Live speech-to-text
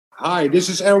Hi, this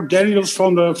is Eric Daniels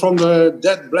from the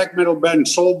dead black metal band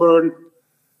Soulburn,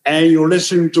 and you're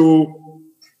listening to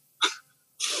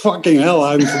fucking hell,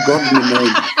 I haven't forgotten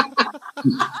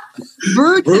the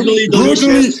name. Brutally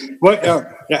delicious. Well,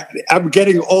 yeah, I'm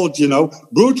getting old, you know.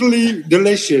 Brutally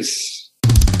delicious.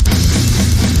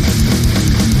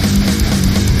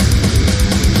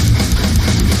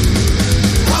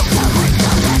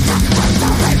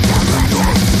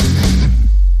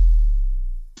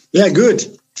 Yeah, good.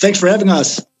 Thanks for having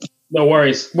us. No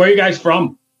worries. Where are you guys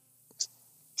from?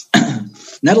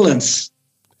 Netherlands.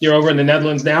 You're over in the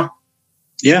Netherlands now?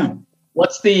 Yeah.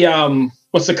 What's the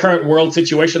current world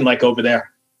situation like over there?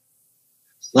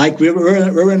 Like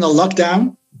we're in a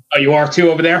lockdown. Oh, you are too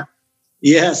over there?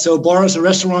 Yeah, so bars and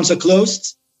restaurants are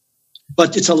closed,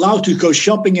 but it's allowed to go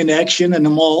shopping in Action and the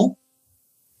mall.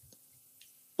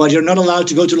 But you're not allowed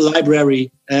to go to the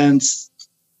library and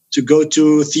to go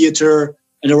to theater,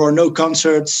 and there are no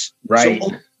concerts. Right. So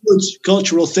all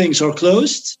cultural things are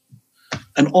closed,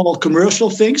 and all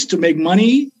commercial things to make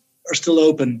money are still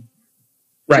open.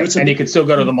 Right, so and you can still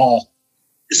go to the mall.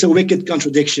 It's a wicked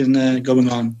contradiction going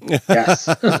on. Yes.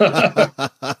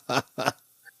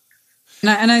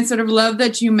 And I sort of love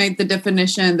that you made the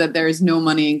definition that there is no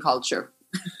money in culture.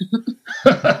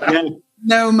 Yeah.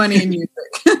 No money in music.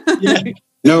 Yeah.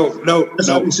 No. That's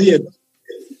how we see it.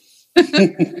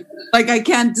 Like, I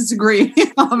can't disagree,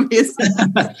 obviously.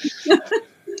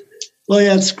 Well,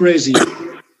 yeah, it's crazy.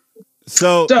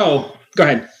 So go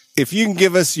ahead. If you can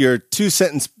give us your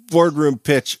 2-sentence boardroom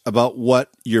pitch about what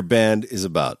your band is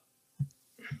about.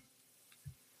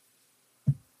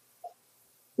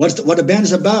 What the band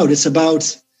is about? It's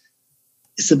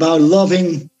about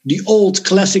loving the old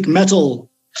classic metal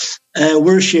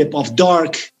worship of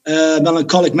dark,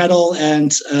 melancholic metal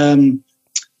and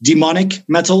demonic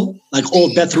metal, like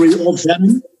old Bathory, old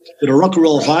Venom, with a rock and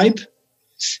roll vibe.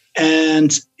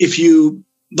 And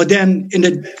but then in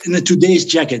the today's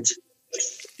jacket,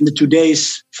 in the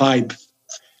today's vibe.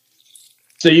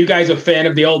 So you guys are a fan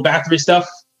of the old Bathory stuff?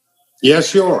 Yes,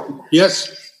 sure.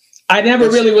 Yes. I never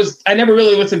really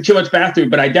listened to too much Bathory,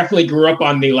 but I definitely grew up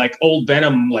on the like old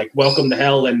Venom, like Welcome to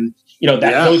Hell, and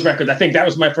those records. I think that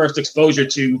was my first exposure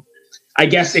to, I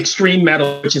guess, extreme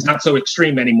metal, which is not so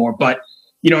extreme anymore. But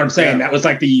you know what I'm saying? Yeah. That was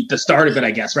like the start of it,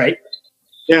 I guess, right?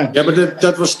 Yeah. Yeah, but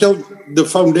that was still the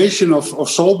foundation of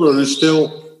Soulburn is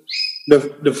still the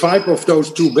vibe of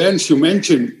those two bands you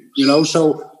mentioned. You know,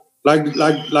 so like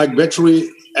Bathory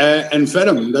and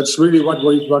Venom. That's really what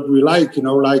we like. You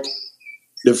know, like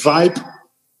the vibe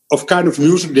of kind of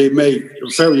music they make,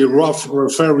 very rough or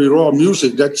very raw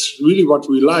music. That's really what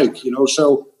we like. You know,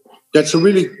 so that's a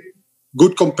really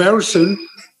good comparison.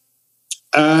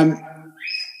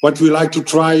 What we like to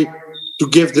try to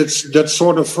give that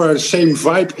sort of same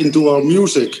vibe into our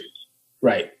music.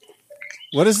 Right.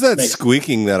 What is that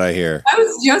squeaking that I hear? I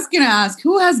was just going to ask,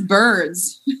 who has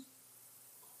birds?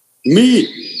 Me.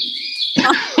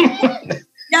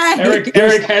 Yeah.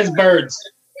 Eric has birds.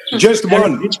 Just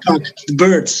one. The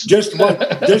birds. Just one.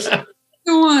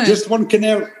 Just one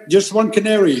canary. Just one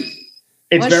canary.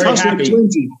 It's very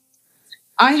happy.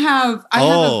 I have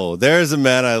there's a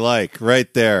man I like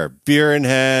right there. Beer in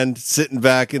hand, sitting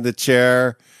back in the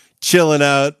chair, chilling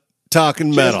out,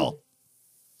 talking metal.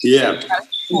 Yeah.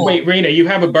 Wait, Rena, you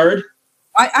have a bird?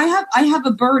 I have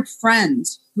a bird friend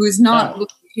who is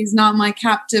not he's not my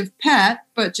captive pet,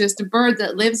 but just a bird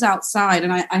that lives outside,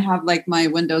 and I have like my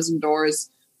windows and doors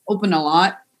open a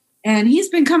lot. And he's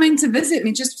been coming to visit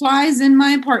me, just flies in my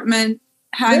apartment,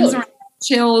 hangs around,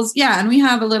 chills. Yeah, and we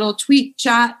have a little tweet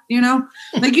chat,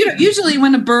 Like usually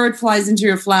when a bird flies into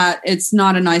your flat, it's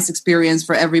not a nice experience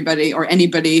for everybody or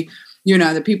anybody.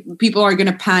 The people are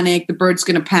going to panic, the bird's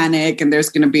going to panic, and there's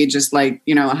going to be just like,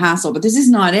 a hassle. But this is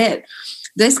not it.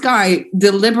 This guy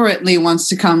deliberately wants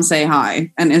to come say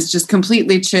hi, and it's just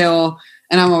completely chill.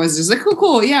 And I'm always just like,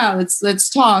 cool, yeah, let's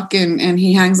talk. And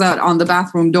he hangs out on the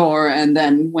bathroom door, and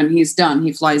then when he's done,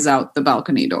 he flies out the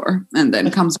balcony door and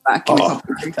then comes back.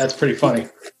 That's pretty funny.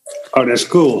 Oh, that's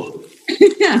cool.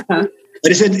 Yeah. But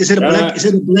is it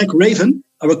a black raven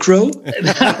or a crow?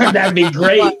 That'd be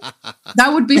great.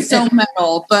 That would be so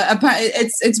metal. But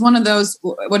it's one of those.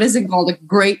 What is it called? A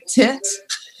great tit.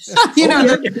 You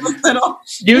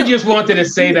just wanted to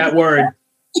say that word.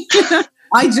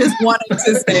 I just wanted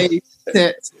to say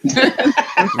tit.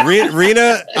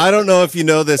 Rena, I don't know if you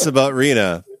know this about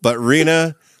Rena, but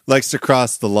Rena likes to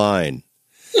cross the line.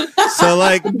 So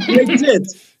like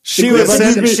she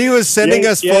was sending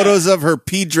us photos of her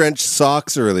pea-drenched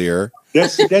socks earlier.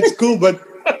 That's cool, but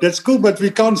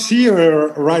we can't see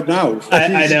her right now.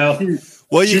 I know.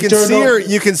 Well, you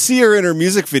can see her in her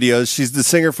music videos. She's the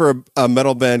singer for a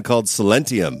metal band called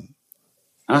Silentium.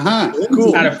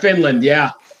 Cool. Out of Finland,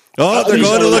 yeah. Oh, they're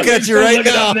going to look at you right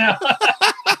now.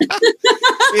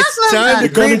 It's time to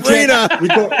greet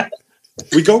Rena.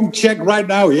 We go check right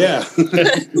now, yeah.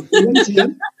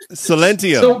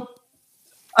 Silentium. So,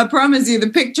 I promise you, the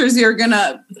pictures you're going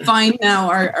to find now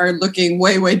are looking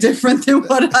way, way different than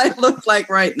what I look like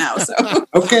right now. So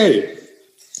okay.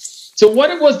 So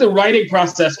what was the writing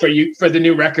process for you for the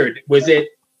new record?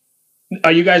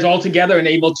 Are you guys all together and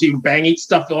able to bang each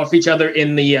stuff off each other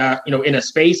in the in a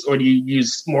space, or do you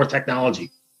use more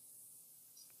technology?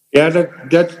 Yeah,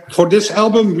 that for this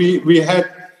album we had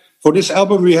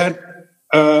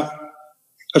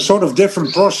a sort of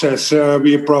different process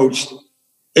we approached.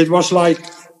 It was like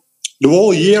the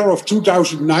whole year of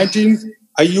 2019.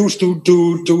 I used to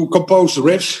compose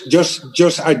riffs,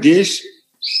 just ideas,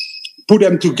 put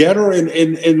them together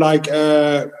in like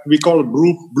we call it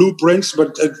blueprints,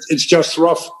 but it's just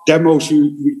rough demos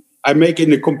I make in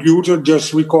the computer.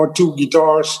 Just record 2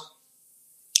 guitars,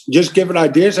 just give it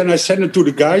ideas, and I send it to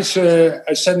the guys.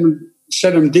 I send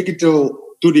them digital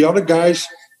to the other guys,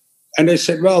 and they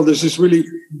said, "Well, this is really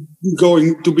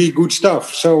going to be good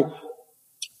stuff." So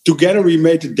together we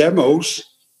made the demos,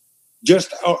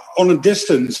 just on a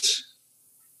distance.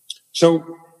 So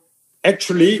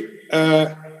actually.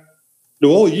 The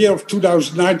whole year of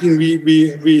 2019,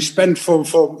 we spent for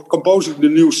composing the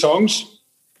new songs,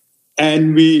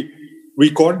 and we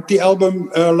recorded the album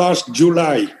last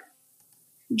July.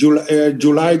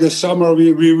 July this summer,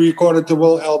 we recorded the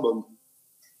whole album.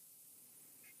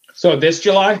 So this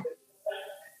July?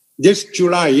 This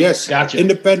July, yes. Gotcha. In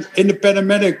the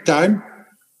pandemic time,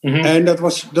 and that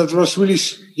was really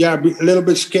a little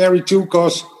bit scary too,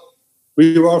 because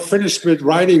we were finished with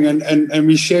writing and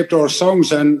we shaped our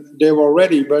songs and they were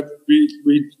ready, but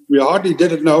we hardly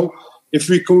didn't know if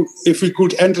we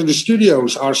could enter the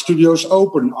studios. Are studios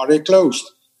open? Are they closed?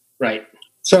 Right.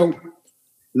 So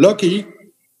lucky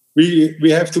we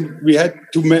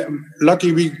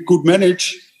could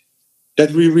manage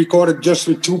that we recorded just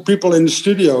with 2 people in the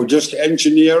studio, just the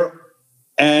engineer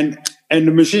and the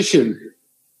musician.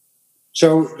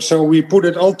 So we put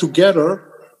it all together.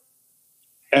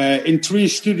 In 3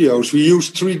 studios. We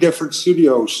used 3 different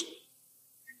studios.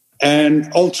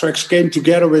 And all tracks came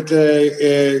together with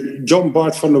John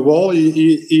Bart van der Wal.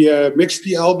 He mixed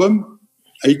the album.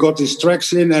 He got his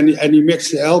tracks in and he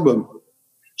mixed the album.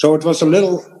 So it was a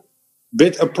little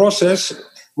bit a process,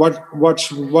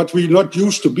 what we not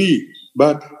used to be.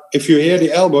 But if you hear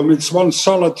the album, it's one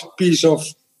solid piece of,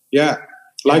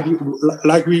 like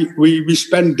we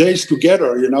spend days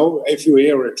together, if you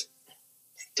hear it.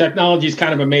 Technology is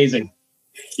kind of amazing.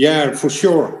 Yeah, for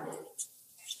sure.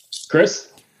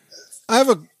 Chris? I have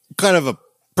a kind of a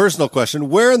personal question.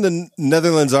 Where in the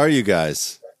Netherlands are you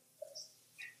guys?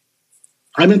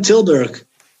 I'm in Tilburg.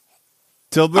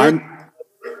 Tilburg?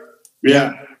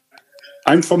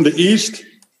 I'm from the East.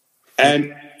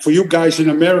 And for you guys in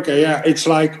America, it's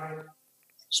like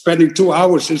spending 2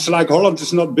 hours. It's like Holland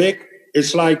is not big.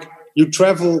 It's like you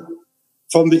travel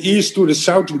from the East to the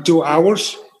South in 2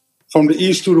 hours. From the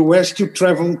East to the West, you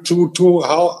travel 2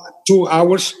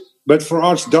 hours. But for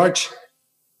us Dutch,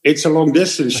 it's a long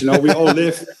distance. We all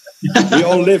live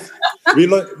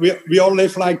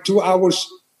like 2 hours.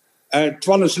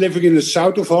 Twan is living in the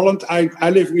south of Holland. I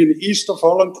live in the east of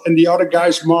Holland, and the other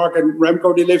guys, Mark and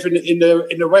Remco, they live in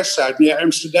the west side near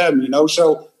Amsterdam.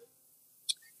 So,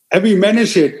 and we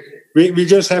manage it. We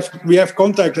just have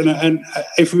contact, and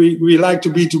if we like to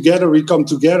be together, we come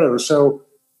together. So.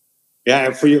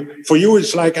 Yeah, for you,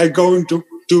 it's like I'm going to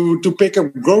pick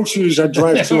up groceries. I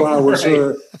drive 2 hours,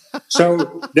 right.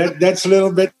 So that's a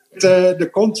little bit the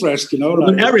contrast,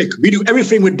 Like. Eric, we do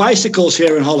everything with bicycles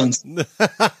here in Holland.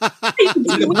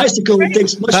 The bicycle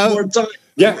takes much more time.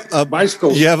 Yeah, a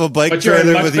bicycle. You have a bike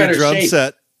trailer with your drum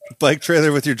set. Bike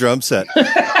trailer with your drum set.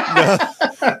 No.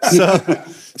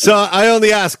 So I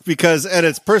only ask because, and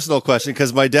it's a personal question,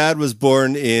 because my dad was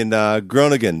born in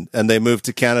Groningen, and they moved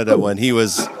to Canada when he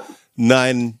was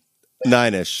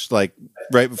nine-ish, like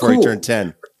right before he turned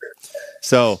 10.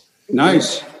 So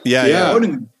nice. Yeah.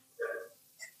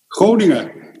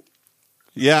 Groningen.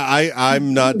 Yeah,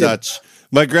 I'm not Dutch.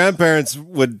 My grandparents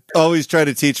would always try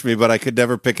to teach me, but I could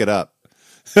never pick it up.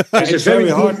 It's very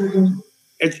hard.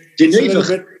 It's a little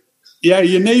bit. Yeah,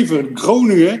 Jenever,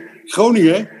 Groningen.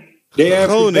 They have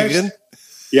the best.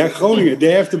 Yeah, Groningen.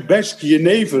 They have the best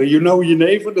Jenever. You know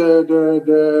Jenever,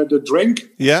 the drink.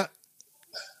 Yeah.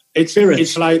 It's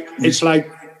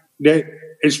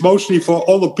mostly for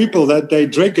all the people that they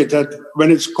drink it. That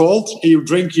when it's cold, you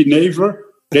drink Jenever,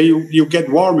 then you get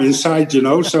warm inside, you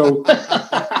know. So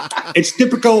it's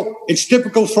typical. It's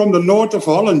typical from the north of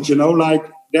Holland, you know. Like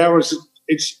there was,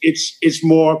 it's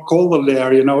more colder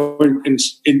there, you know, in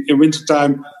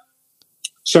wintertime.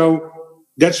 So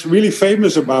that's really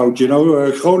famous about, you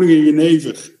know, Groningen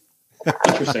Jenever.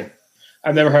 Interesting.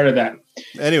 I've never heard of that.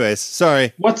 Anyways,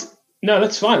 sorry. No,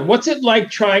 that's fine. What's it like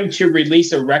trying to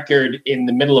release a record in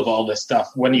the middle of all this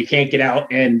stuff when you can't get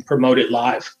out and promote it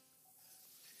live?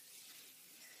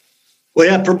 Well,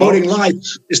 yeah, promoting live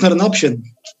is not an option.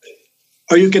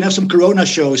 Or you can have some Corona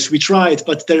shows. We tried,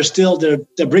 but they're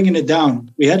bringing it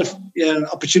down. We had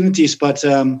opportunities, but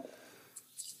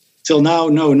till now,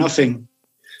 no, nothing.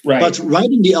 Right. But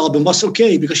writing the album was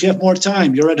okay because you have more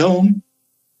time. You're at home.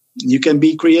 You can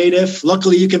be creative.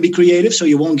 Luckily, you can be creative, so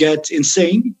you won't get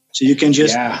insane. So you can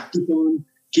just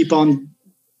keep on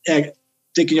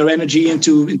taking your energy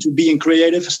into being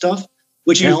creative and stuff,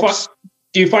 which helps.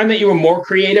 Do you find that you were more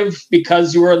creative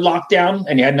because you were locked down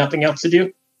and you had nothing else to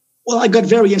do? Well, I got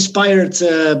very inspired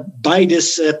by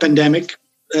this pandemic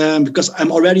because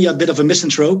I'm already a bit of a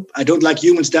misanthrope. I don't like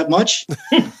humans that much.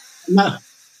 Now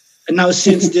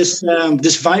since this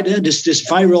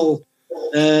viral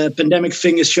pandemic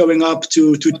thing is showing up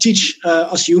to teach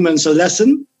us humans a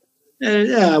lesson,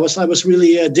 I was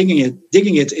really digging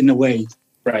it in a way.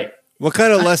 Right. What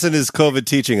kind of lesson is COVID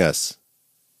teaching us?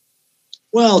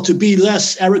 Well, to be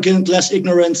less arrogant, less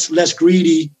ignorant, less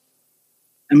greedy,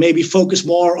 and maybe focus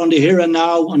more on the here and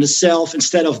now, on the self,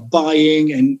 instead of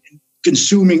buying and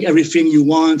consuming everything you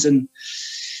want. And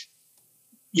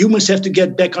humans have to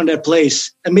get back on their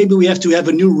place. And maybe we have to have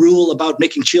a new rule about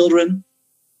making children.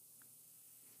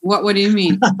 What do you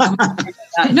mean?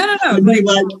 No.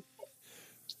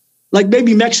 Like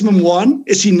maybe maximum one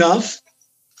is enough.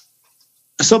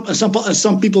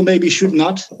 Some people maybe should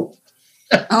not.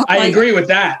 I agree with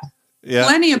that. Yeah.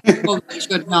 Plenty of people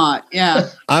should not. Yeah.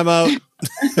 I'm out.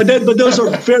 but those are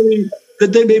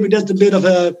maybe that's a bit of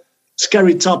a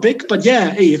scary topic. But yeah,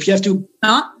 hey, if you have to,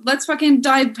 let's fucking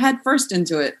dive head first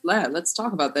into it. Let's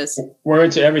talk about this. We're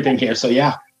into everything here, so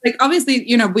yeah. Like obviously,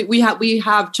 you know, we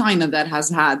have China that has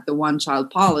had the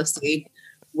one-child policy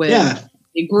with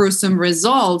gruesome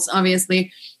results.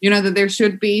 Obviously, you know that there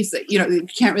should be, you know, you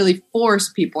can't really force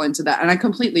people into that, and I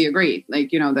completely agree.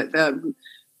 Like, you know, that the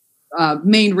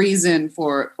main reason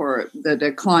for the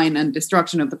decline and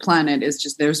destruction of the planet is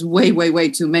just there's way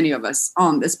too many of us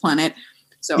on this planet.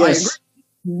 So yes. I agree.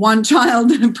 One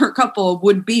child per couple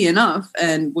would be enough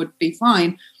and would be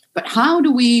fine. But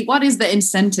what is the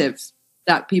incentive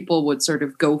that people would sort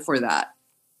of go for that?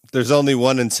 There's only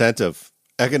one incentive: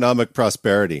 economic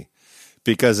prosperity.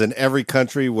 Because in every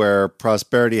country where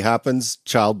prosperity happens,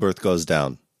 childbirth goes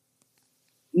down.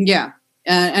 Yeah.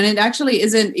 And it actually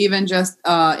isn't even just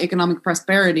economic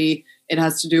prosperity. It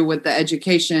has to do with the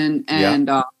education and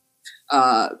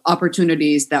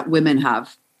opportunities that women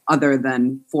have other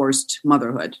than forced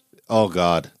motherhood. Oh,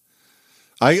 God.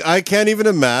 I can't even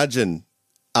imagine,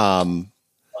 like,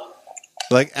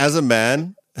 as a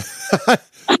man, I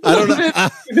don't know.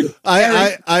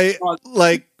 I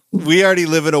like, we already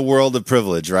live in a world of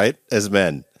privilege, right? As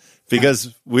men,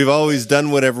 because we've always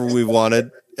done whatever we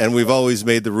wanted and we've always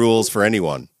made the rules for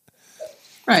anyone.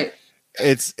 Right.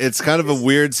 It's kind of a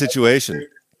weird situation.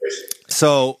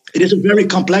 So it is a very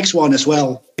complex one as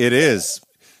well. It is.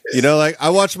 You know, like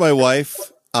I watched my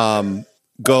wife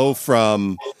go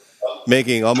from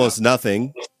making almost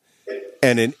nothing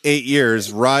and in 8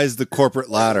 years rise the corporate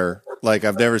ladder like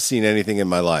I've never seen anything in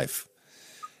my life.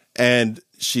 And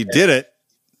she did it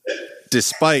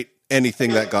despite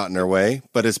anything that got in her way,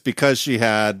 but it's because she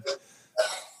had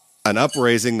an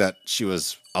upraising that she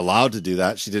was allowed to do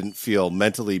that. She didn't feel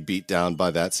mentally beat down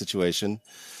by that situation.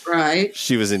 Right.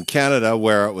 She was in Canada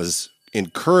where it was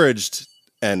encouraged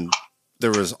and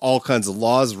there was all kinds of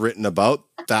laws written about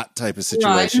that type of situation.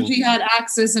 Right. And she had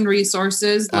access and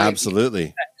resources. Like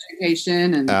absolutely.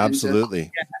 Education and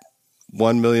absolutely. And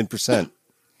 1,000,000%.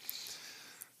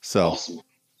 So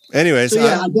anyways,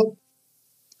 so,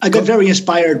 I got very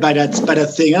inspired by that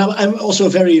thing. And I'm also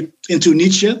very into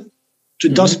Nietzsche, to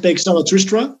Das Spake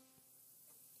Zarathustra,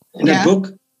 in that book.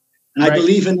 And I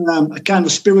believe in a kind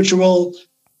of spiritual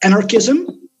anarchism,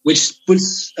 which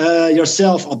puts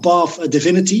yourself above a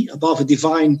divinity, above a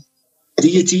divine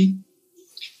deity.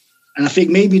 And I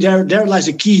think maybe there lies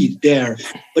a key there.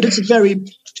 But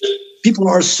people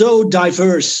are so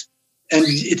diverse, and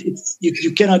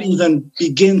you cannot even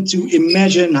begin to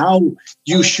imagine how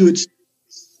you should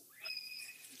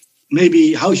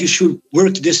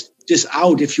work this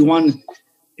out if you want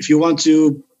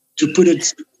to put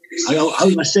it. How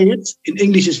do I say it? In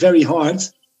English, it's very hard.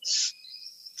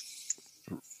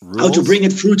 how to bring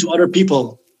it through to other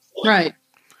people. Right.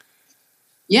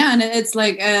 Yeah, and it's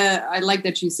like I like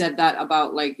that you said that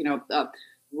about like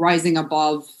rising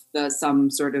above some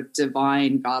sort of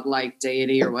divine godlike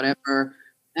deity or whatever.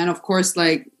 And of course,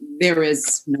 like there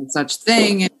is no such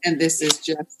thing, and this is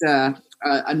just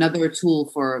another tool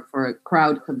for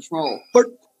crowd control.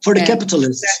 For the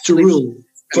capitalists to rule,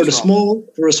 for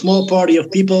a small party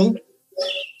of people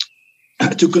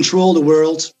to control the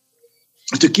world,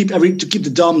 to keep the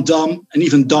dumb and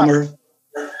even dumber.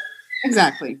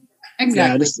 Exactly.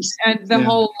 Yeah, and the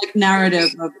whole like,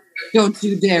 narrative of don't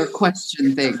you dare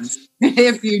question things.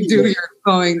 If you do, you're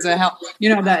going to hell.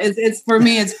 That it's for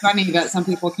me. It's funny that some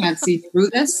people can't see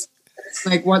through this.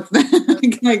 Like what's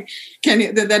the, like? Can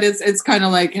you, that is? It's kind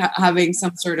of like having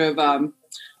some sort of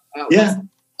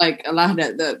like a lot of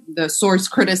the source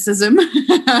criticism,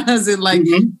 as in like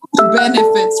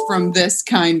benefits from this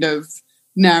kind of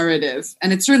narrative,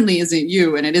 and it certainly isn't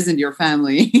you, and it isn't your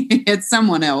family. It's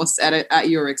someone else at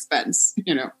your expense.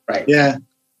 Right? Yeah.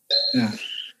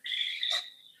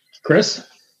 Chris,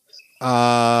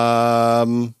 I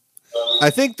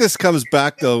think this comes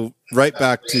back right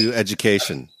back to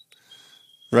education,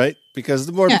 right? Because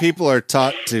the more people are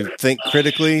taught to think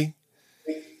critically,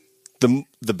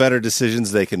 the better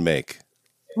decisions they can make.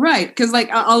 Right, because like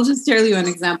I'll just tell you an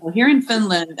example. Here in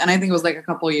Finland, and I think it was like a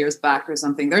couple of years back or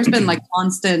something, there's been like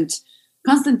constant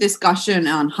discussion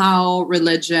on how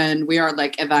religion, we are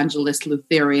like evangelist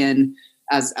Lutheran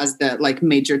as the like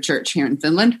major church here in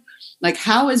Finland. Like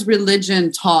how is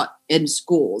religion taught in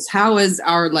schools? How is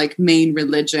our like main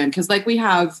religion? Because like we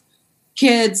have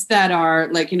kids that are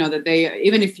like, that they,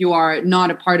 even if you are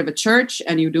not a part of a church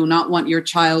and you do not want your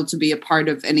child to be a part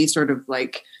of any sort of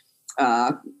like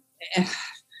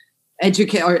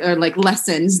educate or like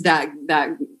lessons that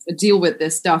deal with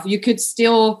this stuff, you could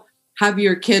still have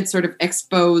your kids sort of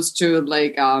exposed to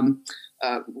like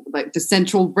the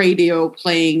central radio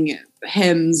playing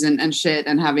hymns and shit,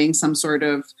 and having some sort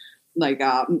of like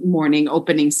a morning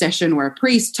opening session where a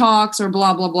priest talks or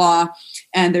blah blah blah.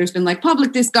 And there's been like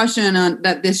public discussion on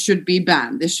that this should be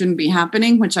banned, this shouldn't be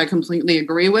happening, which I completely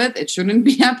agree with. It shouldn't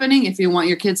be happening. If you want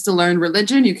your kids to learn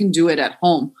religion, you can do it at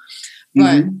home.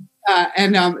 But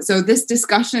so this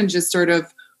discussion just sort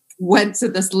of went to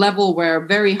this level where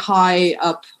very high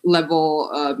up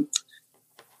level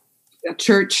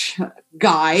church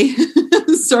guy,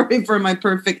 sorry for my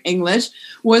perfect English,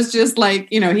 was just like,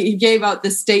 he gave out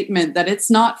this statement that it's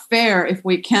not fair if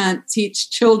we can't teach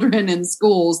children in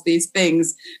schools these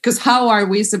things, because how are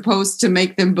we supposed to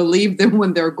make them believe them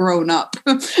when they're grown up?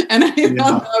 And I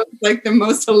thought that was like the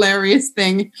most hilarious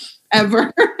thing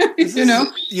ever.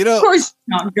 Of course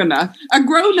not gonna. A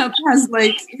grown-up has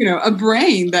like, a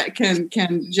brain that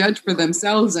can judge for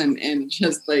themselves and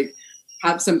just like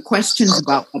have some questions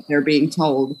about what they're being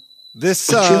told.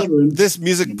 This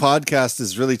music podcast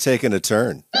is really taking a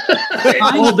turn.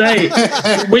 All day.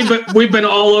 We've been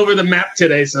all over the map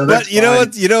today, so that's but you know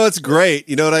what? You know what's great?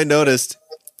 You know what I noticed?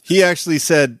 He actually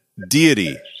said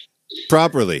deity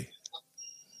properly.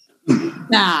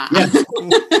 Nah. Yeah.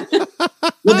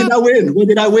 What did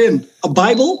I win? A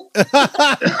Bible?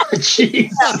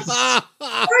 Jeez.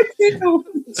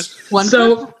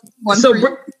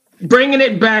 Bringing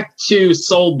it back to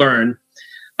Soulburn,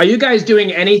 are you guys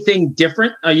doing anything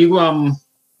different? Are you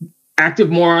active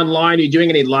more online? Are you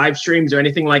doing any live streams or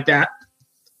anything like that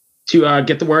to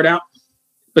get the word out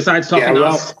besides talking to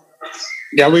us?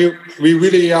 Yeah, we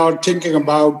really are thinking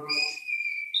about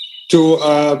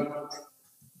to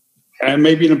and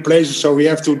maybe in a place, so we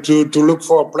have to look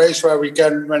for a place where we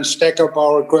can stack up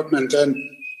our equipment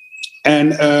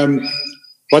and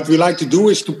what we like to do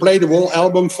is to play the whole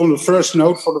album from the first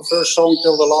note, from the first song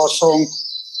till the last song.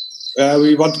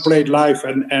 We want to play it live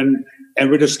and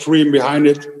with a stream behind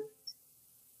it,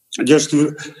 just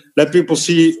to let people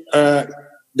see.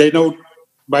 They know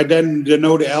by then they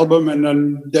know the album, and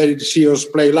then they see us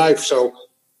play live. So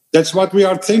that's what we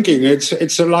are thinking. It's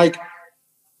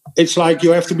like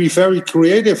you have to be very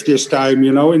creative this time,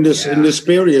 in this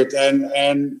period,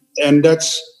 and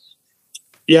that's.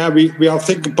 Yeah, we are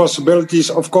thinking possibilities.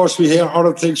 Of course, we hear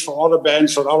other things from other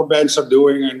bands, what other bands are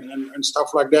doing and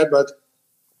stuff like that. But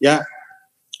yeah,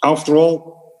 after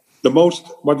all,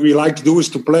 what we like to do is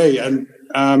to play. And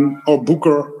our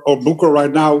booker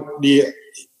right now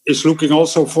is looking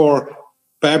also for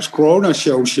perhaps Corona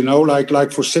shows,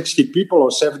 like for 60 people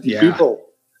or 70 people.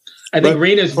 I think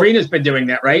Rena's been doing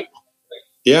that, right?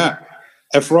 Yeah,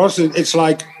 and for us, it's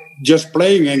like just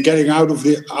playing and getting out of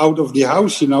the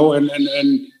house,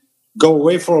 and go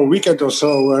away for a weekend or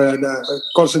so,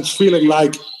 because it's feeling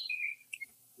like,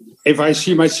 if I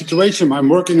see my situation, I'm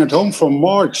working at home from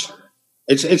March,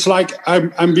 it's like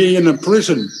I'm being in a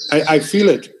prison. I feel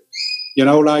it,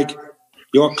 like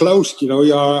you're closed.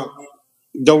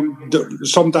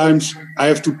 Sometimes I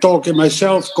have to talk in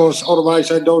myself because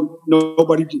otherwise I don't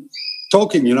nobody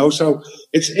talking. So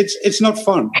it's not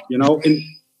fun. And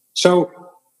so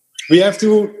we have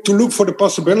to look for the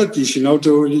possibilities.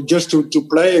 To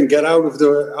play and get out of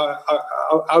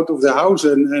the house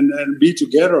and be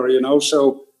together.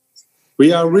 So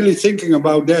we are really thinking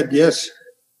about that. Yes.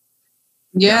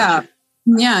 Yeah.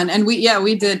 And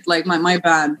we did, like, my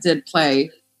band did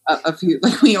play a few,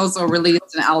 like, we also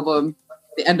released an album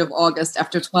the end of August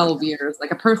after 12 years,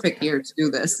 like a perfect year to do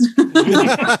this.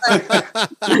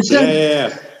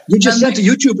 Yeah. You just sent a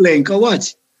YouTube link or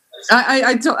what?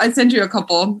 I sent you a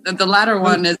couple. The latter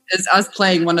one is us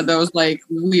playing one of those like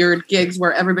weird gigs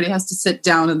where everybody has to sit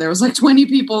down and there was like 20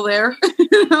 people there,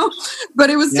 but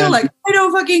it was still like, I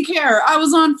don't fucking care. I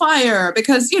was on fire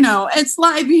because, it's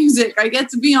live music. I get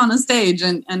to be on a stage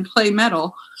and play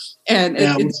metal, and it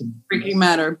doesn't freaking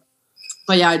matter.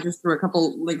 But yeah, I just threw a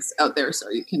couple links out there so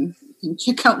you can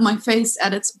check out my face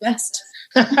at its best.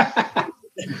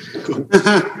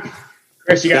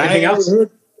 Chris, you got anything else?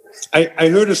 I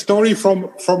heard a story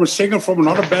from a singer from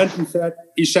another band.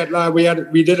 He said like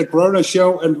we did a Corona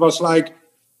show, and it was like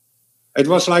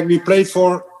we played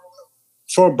for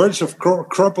a bunch of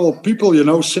crippled people,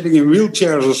 sitting in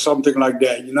wheelchairs or something like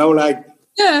that.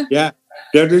 Yeah.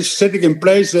 They're just sitting in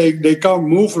place. They can't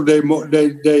move, or they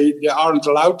aren't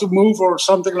allowed to move, or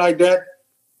something like that.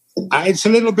 It's a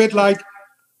little bit like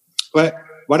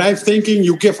what I'm thinking.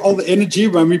 You give all the energy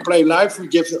when we play live. We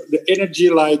give the energy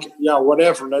like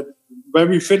whatever. When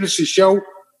we finish the show,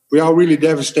 we are really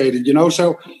devastated.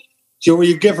 So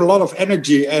you give a lot of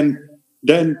energy, and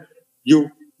then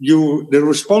the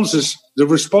response is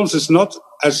not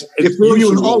as they throw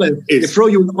you an olive. They throw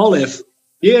you an olive.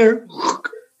 Here.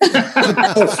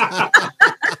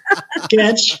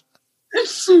 Catch.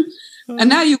 And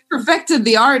now you've perfected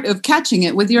the art of catching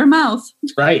it with your mouth.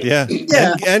 Right. Yeah.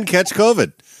 And catch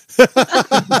COVID.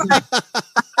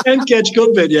 And catch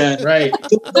COVID, yeah. Right.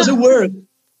 It doesn't work.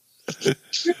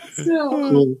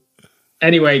 Cool.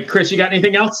 Anyway, Chris, you got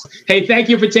anything else? Hey, thank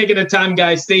you for taking the time,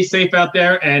 guys. Stay safe out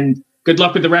there, and good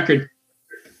luck with the record.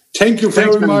 Thank you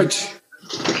very much.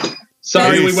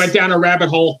 Sorry, Peace. we went down a rabbit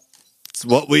hole. It's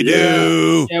what we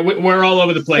do. Yeah, we're all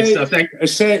over the place. So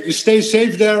Stay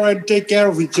safe there and take care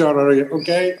of each other.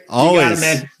 Okay. Always. You got it,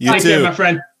 man. You Take too. care, my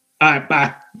friend. All right,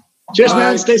 bye. Cheers,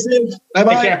 man. Stay safe.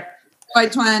 Bye-bye. Take care. Bye,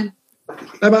 Twan.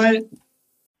 Bye-bye.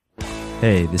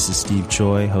 Hey, this is Steve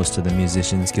Choi, host of the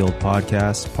Musicians Guild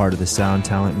podcast, part of the Sound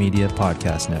Talent Media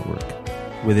Podcast Network.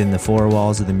 Within the four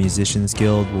walls of the Musicians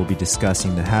Guild, we'll be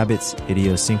discussing the habits,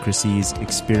 idiosyncrasies,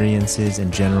 experiences,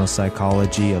 and general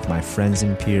psychology of my friends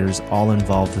and peers, all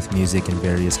involved with music in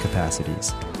various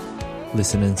capacities.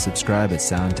 Listen and subscribe at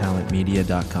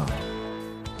soundtalentmedia.com.